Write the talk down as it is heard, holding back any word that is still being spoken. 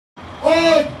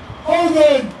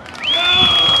Haugen.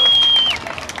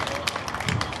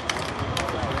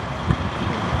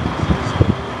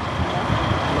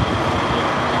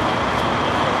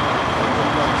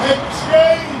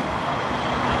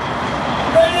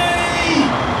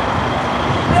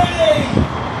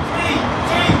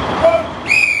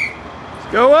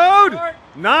 Go out!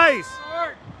 Nice!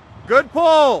 Good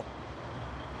pull!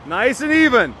 Nice and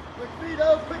even! Quick feet,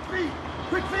 oh, quick feet!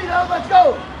 Quick feet, oh, let's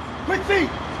go! Quick feet!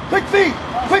 Quick feet!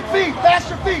 Quick feet!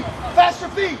 Faster feet! Faster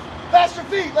feet! Faster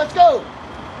feet! Let's go!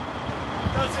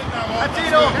 That's it now, That's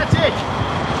it, oh, that's it!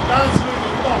 Dance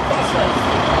movement, come on, fast.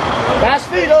 Fast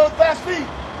feet, oh, fast feet!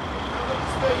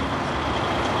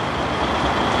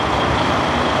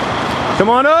 Come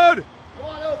on, Ode! Come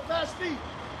on, oh, fast feet!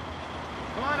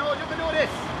 Come on, oh, you can do this!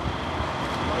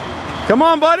 Come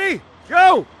on, buddy!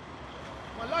 Go!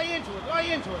 Well, lie into it, lie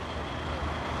into it!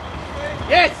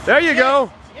 Yes! There you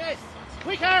go! Yes!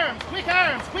 Quick arms, quick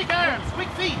arms, quick arms, quick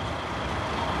feet!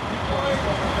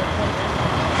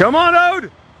 Come on,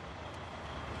 Ode!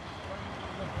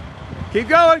 Keep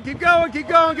going, keep going, keep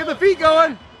going, get the feet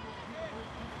going!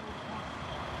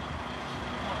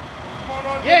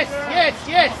 Yes, yes,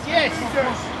 yes,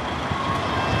 yes!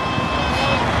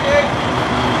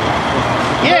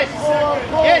 Yes,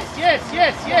 yes, yes,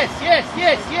 yes, yes, yes,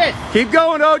 yes, yes! Keep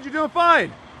going, Ode, you're doing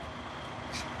fine!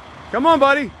 Come on,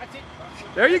 buddy! That's it!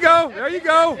 There you go, there you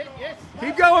go! Yes!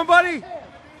 Keep going, buddy!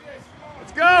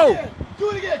 Let's go! Do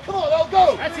it again, come on, oh,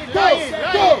 go! That's it, go,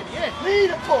 go! Yes. Lead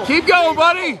and pull! Keep going,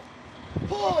 buddy!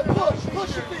 Pull and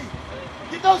push your feet!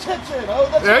 Get those hips in, oh,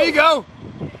 let's There go. you go!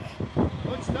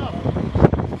 Good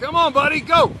stuff! Come on, buddy,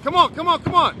 go! Come on, come on,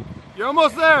 come on! You're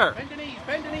almost there! Bend the knees,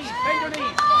 bend the knees, bend your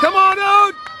knees! Come on,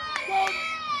 Ode!